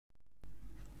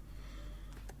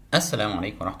السلام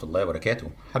عليكم ورحمة الله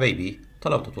وبركاته. حبايبي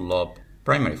طلبة طلاب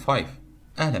Primary 5،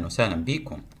 أهلا وسهلا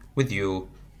بكم. With you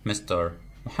Mr.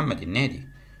 Mohamed El-Nady.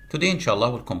 Today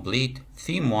inshallah we'll complete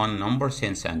Theme 1 Number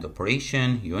Sense and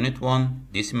Operation, Unit 1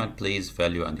 Decimal Place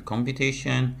Value and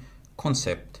Computation,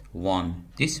 Concept 1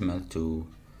 Decimal to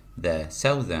the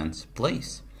thousandth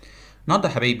place. النهارده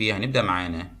حبايبي هنبدأ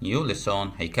معانا New Lesson،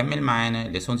 هيكمل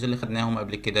معانا lessons اللي خدناهم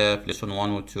قبل كده في Lesson 1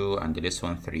 و 2 and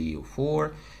Lesson 3 و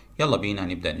 4. يلا بينا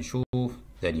هنبدأ نشوف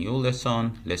the new lesson,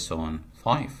 lesson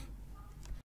 5.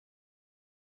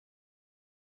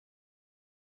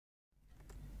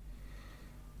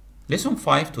 Lesson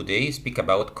 5 today speak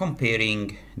about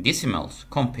comparing decimals.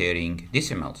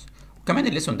 وكمان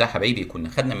الليسون ده حبايبي كنا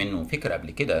خدنا منه فكرة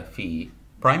قبل كده في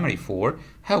primary 4.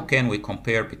 How can we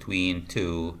compare between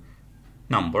two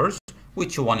numbers?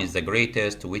 Which one is the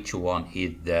greatest? Which one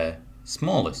is the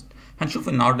smallest? هنشوف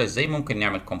النهارده ازاي ممكن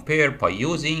نعمل compare by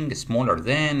using smaller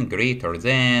than, greater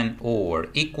than, or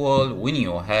equal when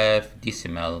you have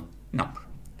decimal number.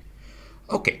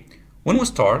 Okay, when we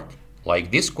start, like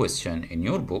this question in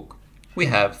your book, we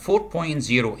have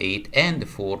 4.08 and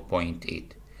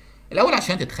 4.8. الأول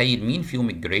عشان تتخيل مين فيهم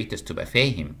الجريتست تبقى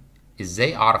فاهم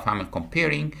ازاي أعرف أعمل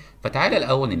comparing، فتعالى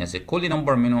الأول ننزل كل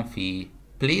نمبر منهم في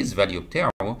place value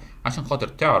بتاعه عشان خاطر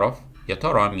تعرف يا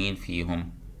ترى مين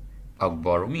فيهم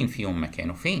أكبر ومين فيهم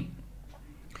مكانه فين.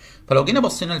 فلو جينا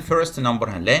بصينا الفيرست نمبر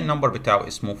هنلاقي النمبر بتاعه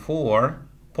اسمه 4.08.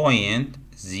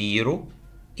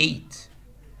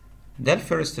 ده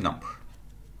الفيرست نمبر.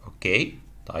 اوكي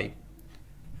طيب،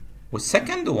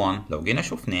 والسكند وان لو جينا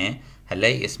شفناه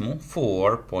هنلاقي اسمه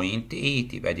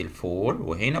 4.8، يبقى دي الفور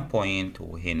وهنا بوينت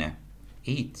وهنا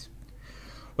 8.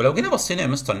 ولو جينا بصينا يا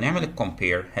مستر نعمل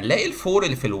الكومبير هنلاقي الفور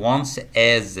اللي في الوانس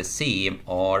as the same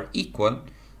are equal.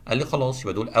 قال لي خلاص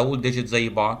يبقى دول اول ديجيت زي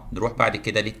بعض. نروح بعد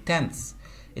كده للتنس،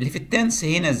 اللي في التنس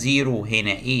هنا 0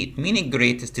 وهنا 8. مين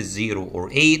الجريتست، ال0 اور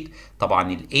 8؟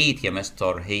 طبعا ال8 يا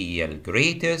مستر هي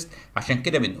الجريتست، عشان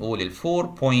كده بنقول ال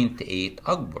 4.8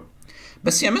 اكبر.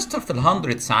 بس يا مستر في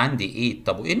الهندردز عندي 8.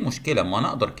 طب وايه المشكله؟ ما انا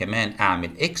اقدر كمان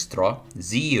اعمل اكسترا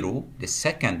 0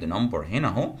 للسكند نمبر هنا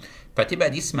اهو، فتبقى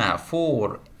دي اسمها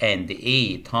 4 and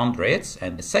 8 hundredths,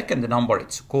 and the second number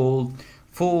it's called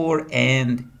 4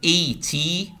 and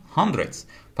 80 hundredths.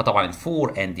 فطبعا ال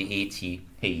 4 and 80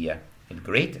 هي ال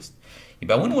greatest.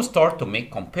 يبقى when we start to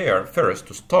make compare, first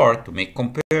to start to make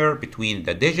compare between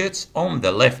the digits on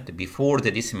the left before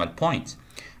the decimal points,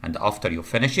 and after you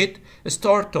finish it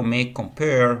start to make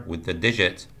compare with the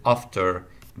digits after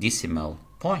decimal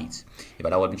points. يبقى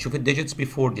الأول بنشوف ال digits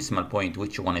before decimal point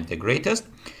which one is the greatest.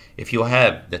 If you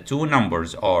have the two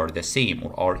numbers are the same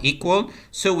or are equal,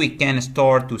 so we can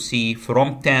start to see from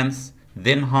tenths,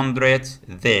 then hundreds,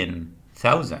 then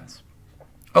thousands.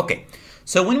 Okay,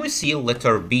 so when we see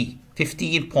letter B,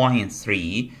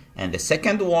 15.3, and the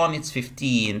second one is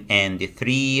 15 and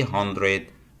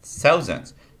 300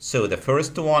 thousandths. So the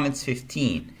first one is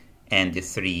 15 and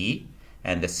 3,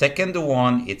 and the second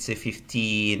one it's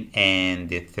 15 and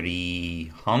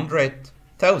 300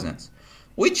 thousandths.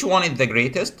 Which one is the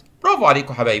greatest? برافو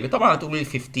عليكم حبايبي. طبعا هتقولوا لي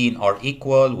 15 are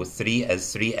equal و 3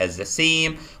 as the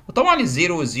same، وطبعا ال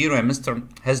 0 يا مستر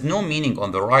has no meaning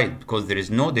on the right because there is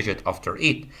no digit after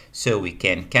it, so we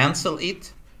can cancel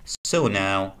it. So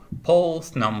now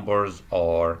both numbers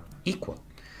are equal.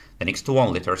 The next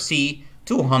one, letter C,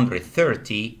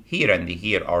 230. Here and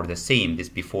here are the same. This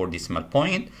before decimal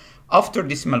point. After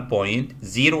decimal point,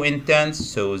 0 in tenths,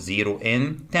 so 0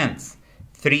 in tenths.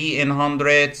 3 in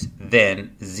hundreds,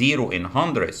 then 0 in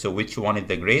hundreds. So which one is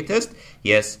the greatest?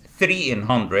 Yes, 3 in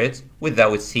hundreds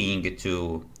without seeing it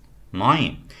to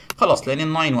 9. خلاص لأن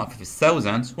ال 9 واقفة في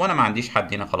thousands وأنا ما عنديش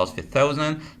حد هنا خلاص في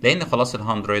thousand، لأن خلاص ال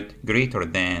 100 greater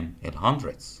than ال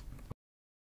hundreds.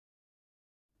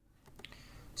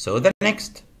 So the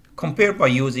next, compare by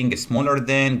using smaller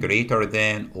than, greater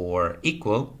than, or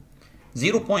equal.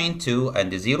 0.2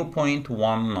 and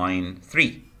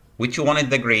 0.193. Which one is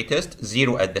the greatest?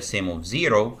 0 at the same of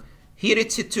 0. Here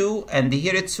it's 2 and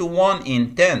here it's 1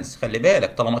 in tenths. خلي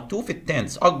بالك طالما 2 في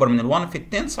التنس أكبر من ال 1 في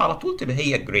التنس على طول تبقى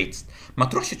هي greatest. ما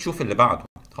تروحش تشوف اللي بعده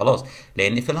خلاص،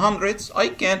 لأن في ال hundreds I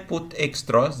can put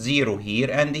extra 0 here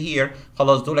and here.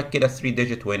 خلاص دولك كده 3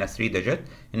 digit وهنا 3 digit.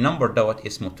 النمبر دوت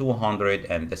اسمه 200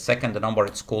 and the second number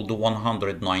it's called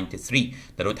 193.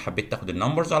 ده لو أنت حبيت تاخد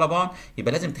النمبرز على بعض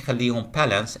يبقى لازم تخليهم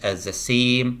balance as the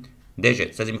same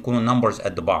digits، لازم يكونوا النمبرز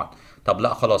قد بعض. طب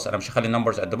لا خلاص انا مش هخلي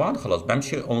النمبرز قد بعض، خلاص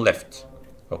بمشي on left.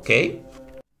 اوكي.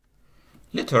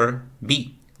 letter B،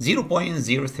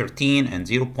 0.013 and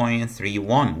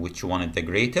 0.31. which one is the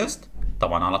greatest؟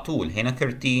 طبعا على طول هنا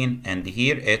 13 and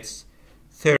here it's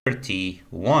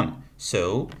 31.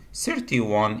 So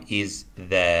 31 is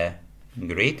the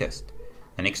greatest.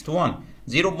 The next one,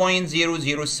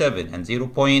 0.007 and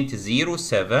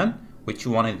 0.07. Which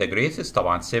one is the greatest?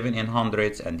 طبعا 7 in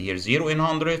hundreds and here 0 in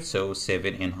hundreds, so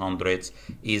 7 in hundreds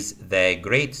is the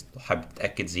greatest. حابب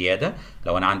تتأكد زيادة،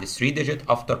 لو أنا عندي 3 digit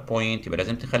after point يبقى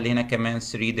لازم تخلي هنا كمان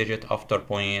 3 digit after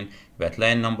point، يبقى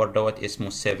تلاقي النمبر دوت اسمه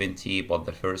 70 but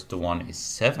the first one is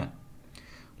 7.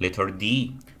 letter D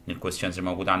من الكويستشنز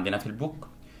الموجودة عندنا في البوك.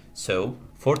 So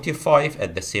 45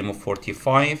 at the same of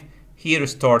 45. Here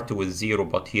start with 0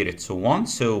 but here it's 1,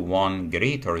 so 1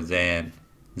 greater than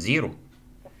 0.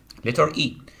 Letter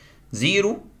E,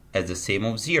 0 as the same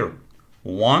of 0,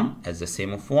 1 as the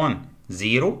same of 1,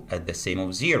 0 as the same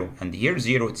of 0, and here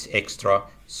 0 it's extra,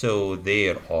 so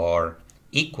they are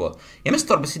equal. يا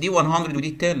مستر بس دي 100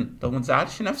 ودي 10. طب ما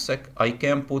تزعلش نفسك. I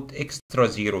can put extra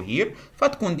 0 here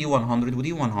فتكون دي 100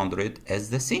 ودي 100 as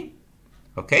the same.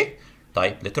 Okay?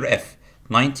 طيب letter F,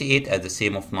 98 as the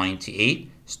same of 98.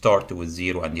 Start with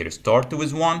 0 and here start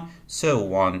with 1, so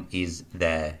 1 is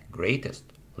the greatest.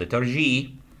 Letter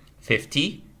G,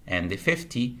 50 and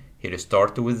 50. Here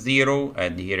start with 0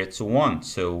 and here it's 1,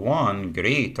 so 1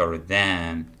 greater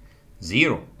than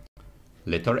 0.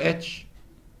 Letter H,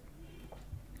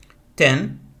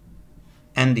 10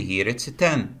 and here it's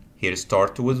 10. Here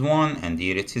start with 1 and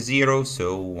here it's 0,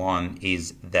 so 1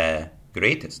 is the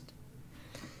greatest.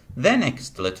 The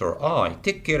next letter I,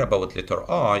 take care about letter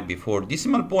I. Before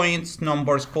decimal points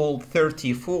numbers called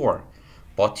 34,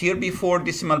 but here before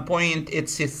decimal point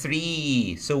it's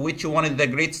 3, so which one is the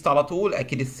greatest على طول؟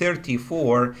 أكيد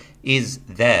 34 is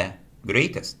the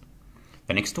greatest.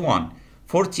 The next one,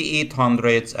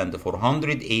 4800 and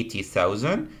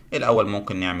 480,000. الأول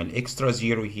ممكن نعمل extra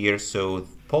 0 here, so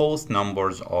both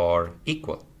numbers are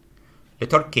equal.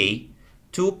 Letter K,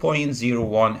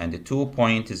 2.01 and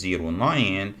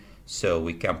 2.09, so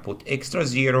we can put extra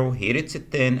 0. Here it's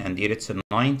 10 and here it's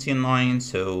 99,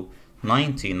 so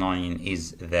 99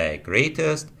 is the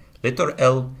greatest. Letter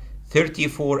L,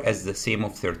 34 as the same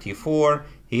of 34.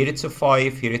 Here it's a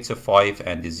 5, here it's a 5,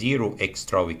 and 0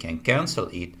 extra, we can cancel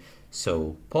it,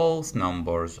 so both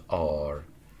numbers are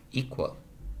equal.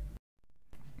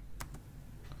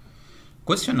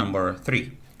 Question number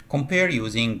 3. Compare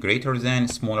using greater than,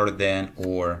 smaller than,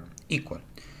 or equal.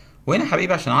 وهنا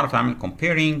حبيبي عشان اعرف اعمل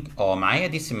comparing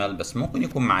معايا decimal، بس ممكن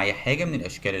يكون معايا حاجه من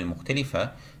الاشكال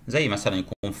المختلفه زي مثلا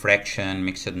يكون fraction,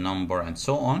 mixed number and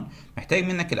so on. محتاج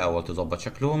منك الاول تظبط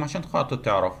شكلهم عشان خاطر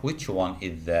تعرف which one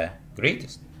is the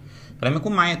greatest. فلما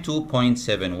يكون معايا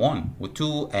 2.71 و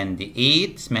 2 and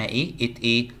 8 اسمها ايه؟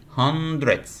 8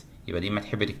 hundredths، يبقى دي ما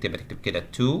تحب تكتبها تكتب كده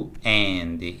 2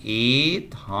 and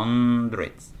 8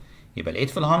 hundredths، يبقى ال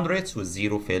 8 في ال hundredths وال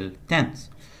 0 في ال tenths.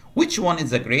 Which one is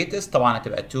the greatest؟ طبعا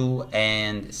هتبقى 2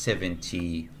 and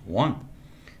 71.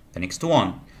 The next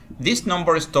one, this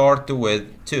number start with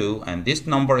 2 and this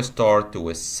number start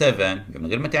with 7. من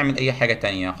غير ما تعمل أي حاجة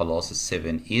تانية خلاص ال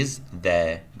 7 is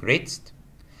the greatest.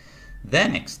 The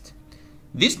next,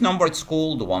 this number is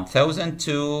called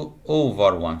 1002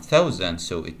 over 1000,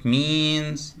 so it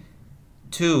means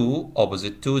 2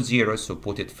 opposite to 0, so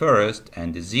put it first,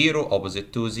 and 0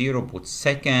 opposite to 0 put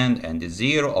second, and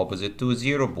 0 opposite to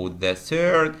 0 put the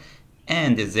third,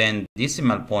 and then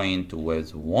decimal point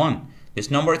with 1.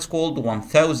 This number is called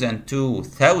 1002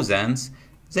 thousandths،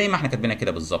 زي ما احنا كاتبينها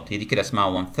كده بالظبط، هي دي كده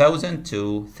اسمها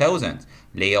 1002 thousandths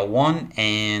اللي هي 1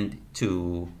 and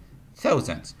 2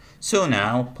 thousandths. So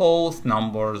now both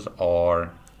numbers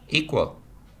are equal.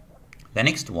 The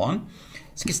next one,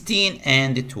 16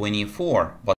 and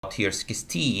 24, but here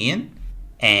 16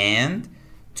 and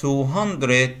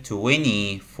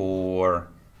 224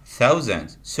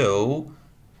 thousand. So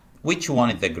which one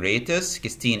is the greatest?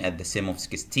 16 at the same of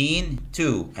 16,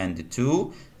 2 and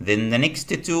 2, then the next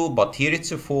 2, but here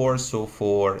it's a 4, so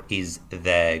 4 is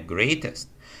the greatest.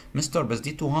 مستر بس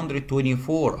دي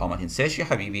 224. ما تنساش يا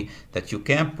حبيبي that you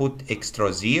can put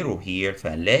extra 0 here،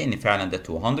 فهنلاقي ان فعلا ده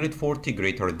 240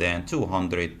 greater than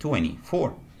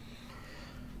 224.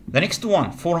 The next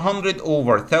one, 400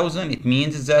 over 1000, it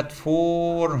means that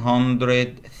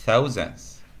 400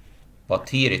 thousandths. But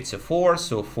here it's a 4,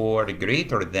 so 4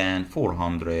 greater than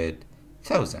 400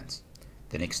 thousandths.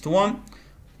 The next one,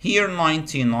 here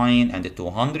 99 and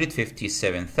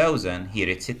 257,000, here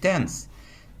it's a tenth.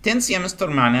 tenth يا مستر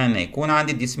معناه ان يكون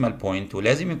عندي الديسيمال بوينت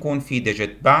ولازم يكون في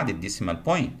ديجيت بعد الديسيمال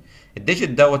بوينت. الديجيت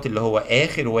دوت اللي هو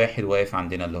اخر واحد واقف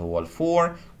عندنا اللي هو ال4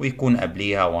 ويكون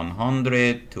قبليها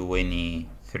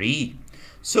 123.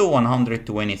 So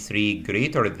 123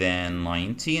 greater than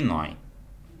 99.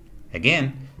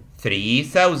 Again 3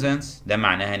 thousandths، ده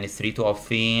معناها ان 3 تقف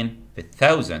فين؟ في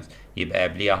الثاوزندز، يبقى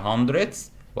قبليها hundredths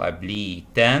وقبليه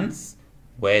tenths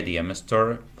وادي يا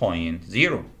مستر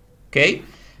 0.0. okay.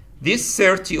 This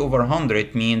 30 over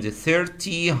 100 means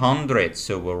 30 hundredths,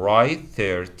 so we'll write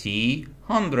 30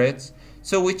 hundredths.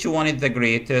 So which one is the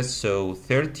greatest? So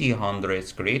 30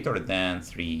 hundredths greater than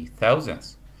 3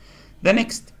 thousandths. The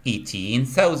next 18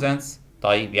 thousandths.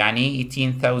 طيب يعني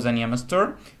 18,000 يا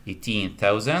مستر؟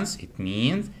 18,000 it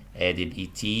means added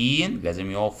 18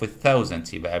 لازم يقف في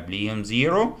thousands يبقى قبليهم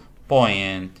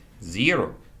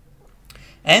 0.0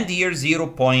 and here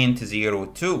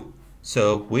 0.02.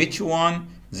 So which one?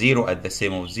 0 at the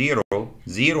same of 0,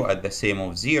 0 at the same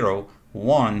of 0,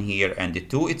 1 here and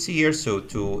 2 it's here, so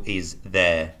 2 is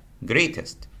the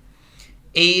greatest.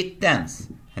 8 tenths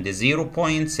and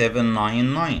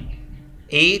 0.799.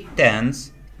 8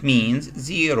 tenths means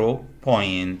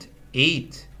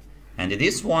 0.8 and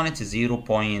this one it's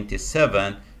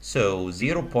 0.7, so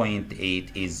 0.8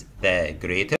 is the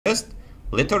greatest.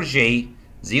 Letter J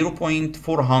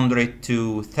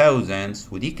 0.402 thousandths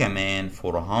ودي كمان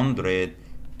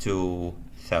 402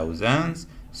 thousandths,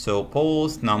 so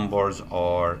both numbers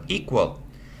are equal.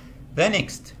 The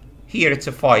next, here it's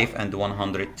a 5 and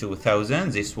 102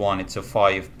 thousandths. This one it's a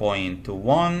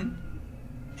 5.1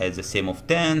 as the same of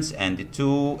tenths and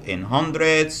 2 in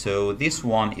hundreds, so this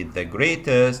one is the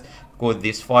greatest because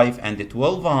this 5 and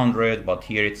 1200, but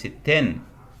here it's a 10.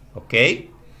 Okay.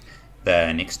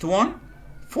 The next one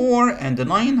 4 and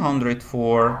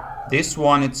 904. This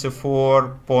one it's a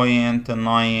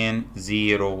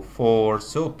 4.904,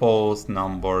 so both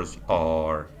numbers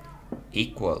are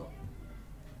equal.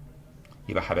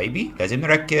 يبقى حبايبي لازم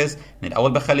نركز ان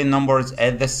الاول بخلي النمبرز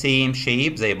at the same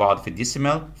shape زي بعض في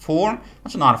الديسيمال form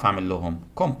عشان اعرف اعمل لهم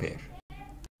compare.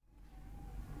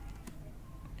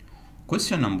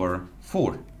 Question number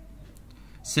 4.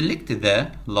 Select the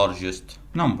largest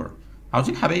number.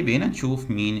 عاوزين حبايبي هنا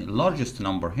نشوف مين largest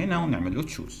number هنا ونعمل له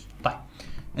choose. طيب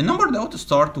النمبر دوت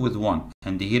start with 1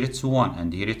 and here it's 1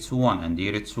 and here it's 1 and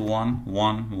here it's 1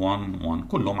 1 1 1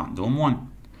 كلهم عندهم 1.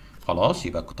 خلاص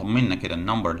يبقى طمنا كده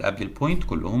النمبر اللي قبل البوينت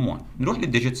كلهم 1. نروح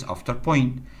للديجيتس افتر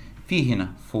بوينت. في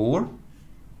هنا 4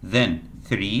 then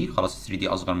 3. خلاص 3 دي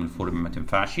اصغر من 4 ما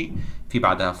تنفعش. في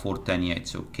بعدها 4 تانية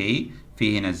اتس اوكي.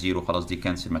 في هنا 0 خلاص دي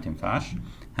كانسل ما تنفعش.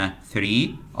 ها 3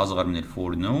 اصغر من ال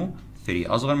 4 نو.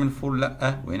 3 اصغر من ال 4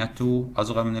 لا. وهنا 2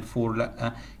 اصغر من ال 4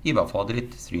 لا. يبقى فاضل ال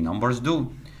 3 نمبرز دول.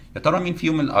 يا ترى مين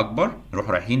فيهم الاكبر؟ نروح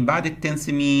رايحين بعد التنس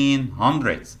مين؟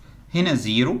 hundreds. هنا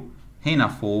 0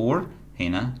 هنا 4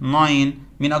 هنا 9.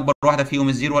 مين اكبر واحده فيهم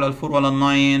الزيرو ولا الفور ولا ال9؟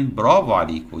 برافو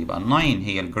عليكم. يبقى ال9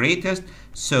 هي الجريتست.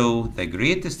 So the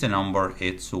greatest number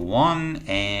it's 1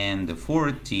 and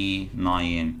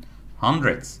 49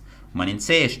 hundredths. وما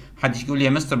ننساش حدش يقول لي يا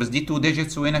مستر بس دي 2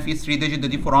 digits وهنا في 3 digits ده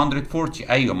دي 440.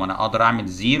 ايوه ما انا اقدر اعمل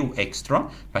 0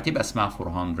 اكسترا فتبقى اسمها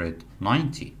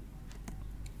 490.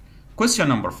 Question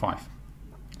number 5.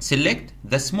 Select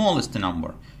the smallest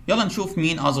number. يلا نشوف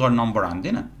مين اصغر نمبر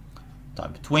عندنا.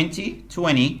 طيب 20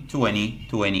 20 20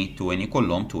 20 20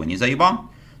 كلهم 20 زي بعض.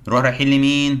 نروح رايحين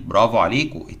لمين؟ برافو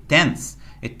عليكم التنس.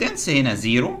 التنس هنا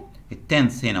 0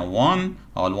 التنس هنا 1.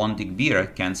 ال1 دي كبيره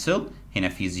كانسل. هنا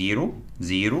في 0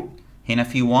 0 هنا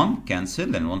في 1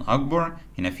 كانسل لان 1 اكبر.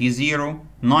 هنا في 0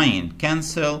 9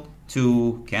 كانسل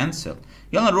 2 كانسل.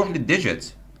 يلا نروح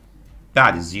للديجيتس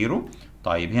بعد الزيرو.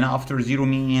 طيب هنا افتر 0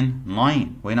 مين؟ 9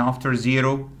 وهنا افتر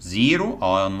 0 0.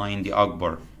 9 دي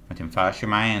اكبر ما تنفعش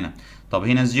معانا. طب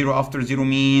هنا الزيرو افتر 0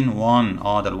 مين؟ 1.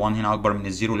 ده ال1 هنا اكبر من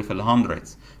الزيرو اللي في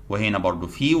الهندردز. وهنا برضو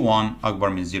في 1 اكبر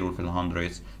من الزيرو اللي في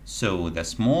الهندردز. So the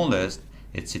smallest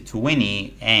it's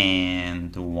 20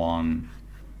 and 1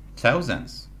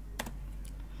 thousandths.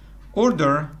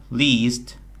 Order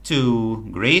least to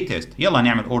greatest. يلا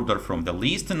نعمل order from the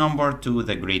least number to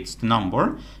the greatest number.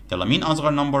 يلا مين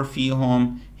اصغر نمبر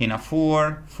فيهم؟ هنا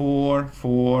 4 4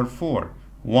 4 4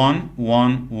 1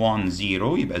 1 1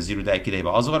 0. يبقى الزيرو ده كده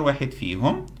يبقى اصغر واحد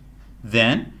فيهم.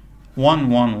 Then 1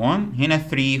 1 1 هنا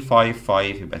 3 5 5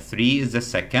 يبقى 3 is the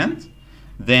second.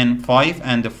 Then 5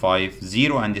 and 5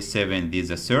 0 and 7 this is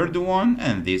the third one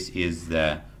and this is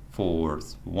the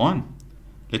fourth one.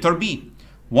 Letter B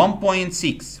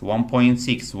 1.6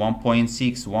 1.6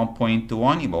 1.6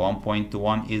 1.1 يبقى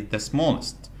 1.1 is the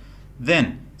smallest.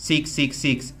 Then 6 6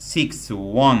 6 6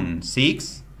 1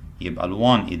 6 يبقى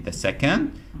ال1 is the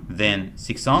second. Then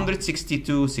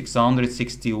 662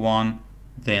 661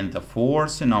 then the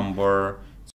fourth number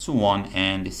is 1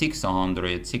 and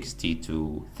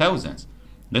 662 thousandths.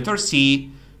 Letter C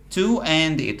 2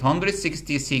 and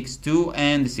 866 2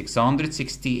 and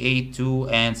 668 2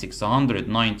 and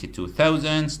 692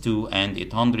 thousandths 2 and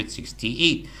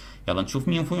 868. يلا نشوف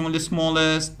مين فيهم ال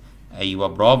smallest. ايوه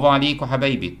برافو عليكم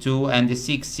حبايبي 2 and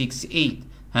 668.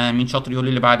 ها مين شاطر يقول لي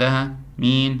اللي بعدها؟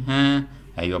 مين؟ ها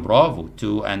ايوه برافو.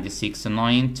 2 and 6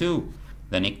 9 2.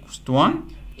 The next one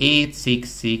 8 6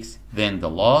 6. Then the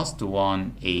last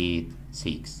one 8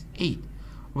 6 8.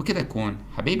 وكده يكون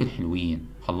حبايبي الحلوين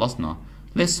خلصنا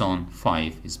lesson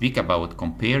 5 speak about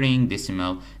comparing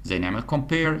decimal. ازاي نعمل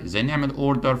compare، ازاي نعمل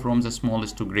order from the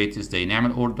smallest to greatest، ازاي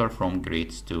نعمل order from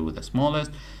greatest to the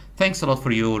smallest. Thanks a lot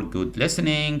for your good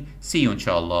listening. See you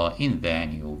inshallah in the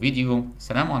new video.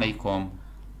 السلام عليكم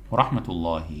ورحمة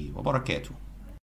الله وبركاته.